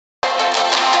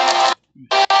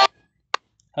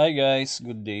Hi guys,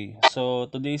 good day. So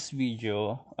today's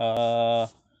video, uh,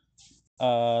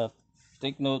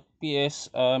 take note. PS,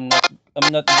 I'm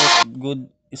not good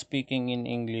speaking in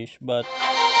English, but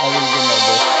I will do my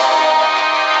best.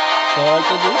 So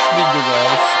today's video,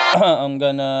 guys, I'm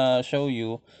gonna show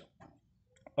you,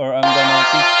 or I'm gonna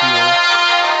teach you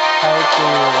how to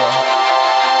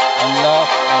unlock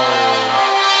or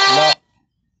lock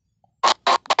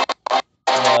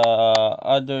the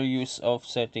other use of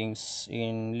settings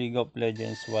in League of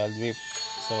Legends Wild Rift.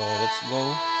 So let's go.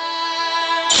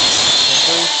 So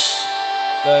first,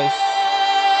 guys,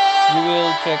 you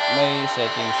will check my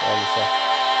settings also.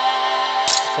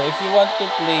 So if you want to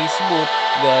play smooth,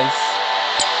 guys,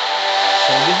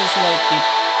 so this is my tip.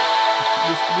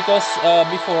 Because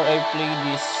before I play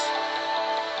this,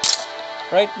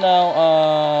 right now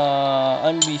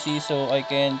I'm busy, so I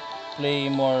can't play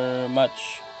more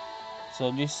match. So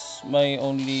this my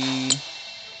only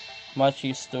match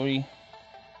history.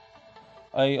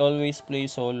 I always play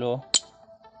solo.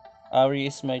 Ari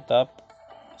is my top.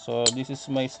 So this is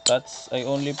my stats. I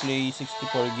only play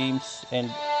 64 games,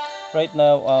 and right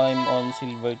now I'm on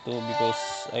silver 2 because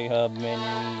I have many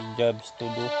jobs to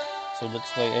do. So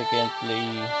that's why I can't play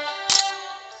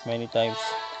many times.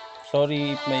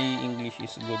 Sorry if my English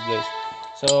is good, guys.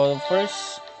 So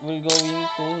first we'll go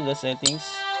into the settings.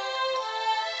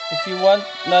 If you want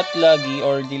not laggy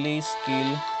or delay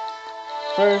skill,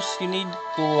 first you need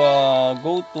to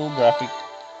go to graphics.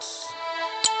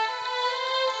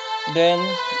 Then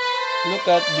look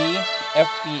at the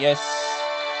FPS.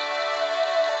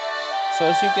 So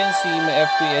as you can see, my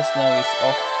FPS now is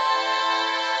off.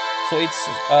 So it's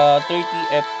 30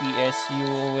 FPS. You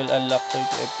will unlock 30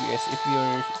 FPS if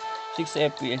your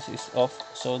 6 FPS is off.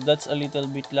 So that's a little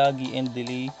bit laggy and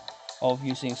delay of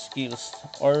using skills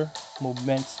or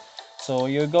movements. So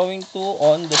you're going to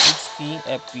on the 60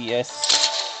 FPS.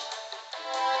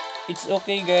 It's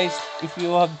okay, guys, if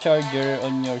you have charger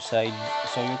on your side,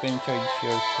 so you can charge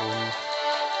your phone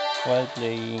while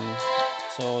playing,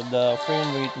 so the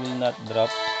frame rate will not drop.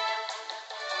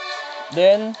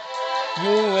 Then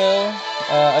you will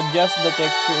adjust the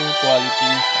texture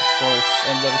quality, of course,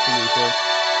 and the resolution.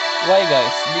 Why,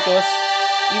 guys? Because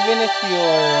even if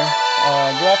your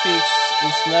graphics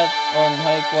is not on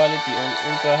high quality or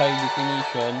ultra high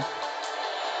definition,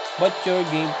 but your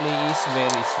gameplay is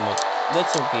very smooth,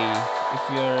 that's okay.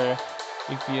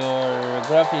 If your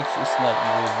graphics is not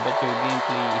good but your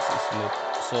gameplay is smooth,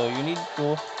 so you need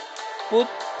to put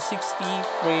 60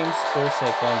 frames per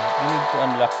second. You need to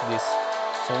unlock this.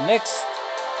 So next,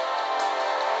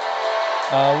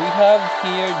 we have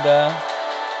here the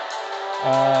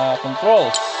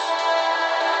controls.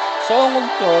 So on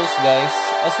controls, guys,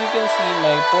 as you can see,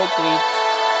 my portrait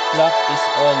lock is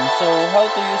on. So how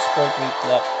to use portrait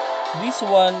lock? This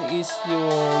one is you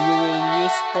will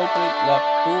use portrait lock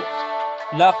to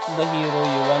lock the hero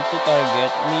you want to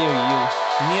target near you.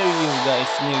 Near you,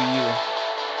 guys, near you.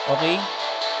 Okay?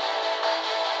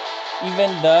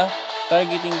 Even the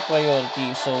targeting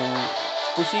priority. So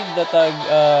proceed the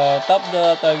tap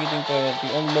the targeting priority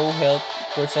on low health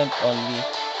percent only.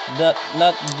 That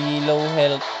not the low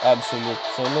health absolute.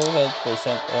 So low health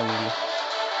percent only.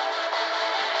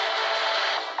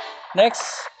 Next,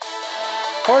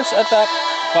 force attack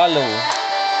follow.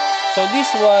 So this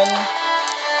one,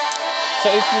 so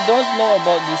if you don't know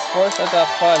about this force attack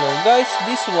follow, guys,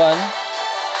 this one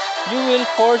you will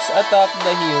force attack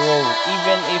the hero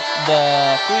even if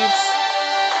the creeps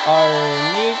are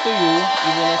near to you,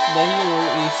 even if the hero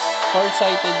is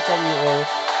far-sighted from you or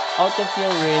out of your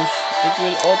range, it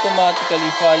will automatically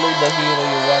follow the hero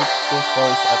you want to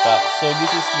force attack. So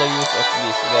this is the use of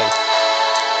this, guys.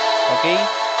 Okay?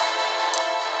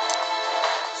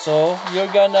 So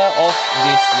you're gonna off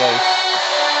this, guys.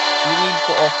 You need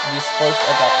to off this force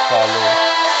attack follow.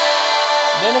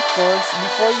 Then of course,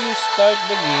 before you start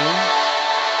the game,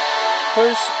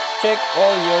 first check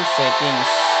all your settings.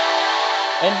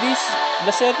 And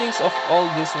the settings of all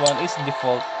this one is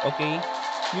default. Okay,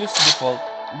 use default,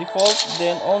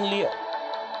 then only,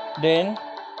 then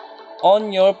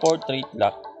on your portrait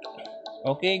lock.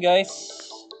 Okay, guys,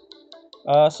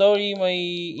 sorry my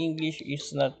English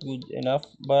is not good enough,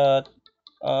 but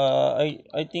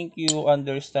I think you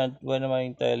understand when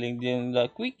I'm telling them the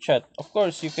quick chat. Of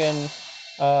course, you can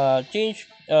change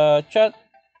chat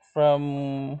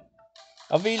from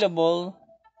available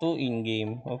to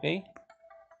in-game. Okay.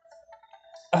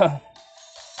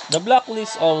 The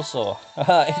blacklist also.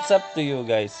 It's up to you,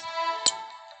 guys.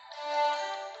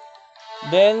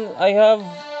 Then I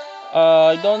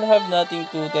don't have nothing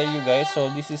to tell you, guys. So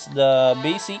this is the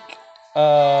basic.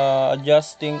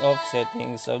 adjusting of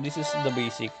settings. So this is the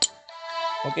basic.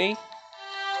 Okay,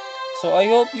 so I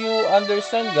hope you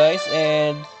understand, guys,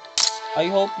 and I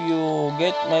hope you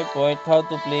get my point how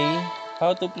to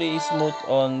play smooth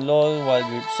on LOL Wild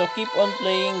Rift. So keep on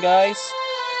playing, guys.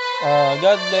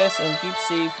 God bless and keep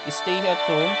safe. Stay at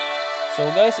home. So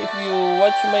guys, if you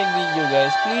watch my video,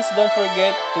 guys, please don't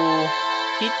forget to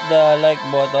hit the like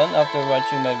button after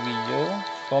watching my video.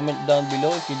 Comment down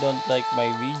below if you don't like my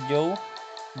video.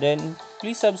 Then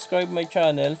please subscribe my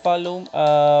channel.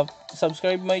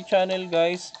 Subscribe my channel,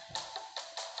 guys.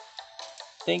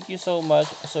 Thank you so much.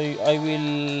 So I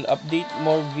will update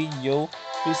more video.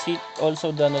 Please hit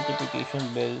also the notification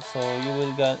bell so you will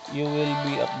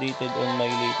be updated on my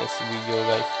latest video,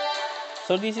 guys.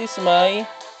 So this is my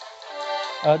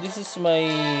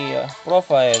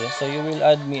profile. So you will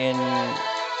add me, and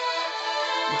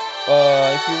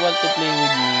if you want to play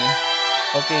with me,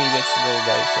 okay, let's go,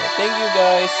 guys. So thank you,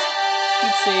 guys.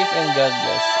 Keep safe and God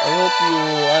bless. I hope you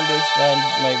understand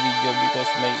my video because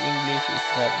my English is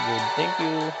not good. Thank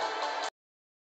you.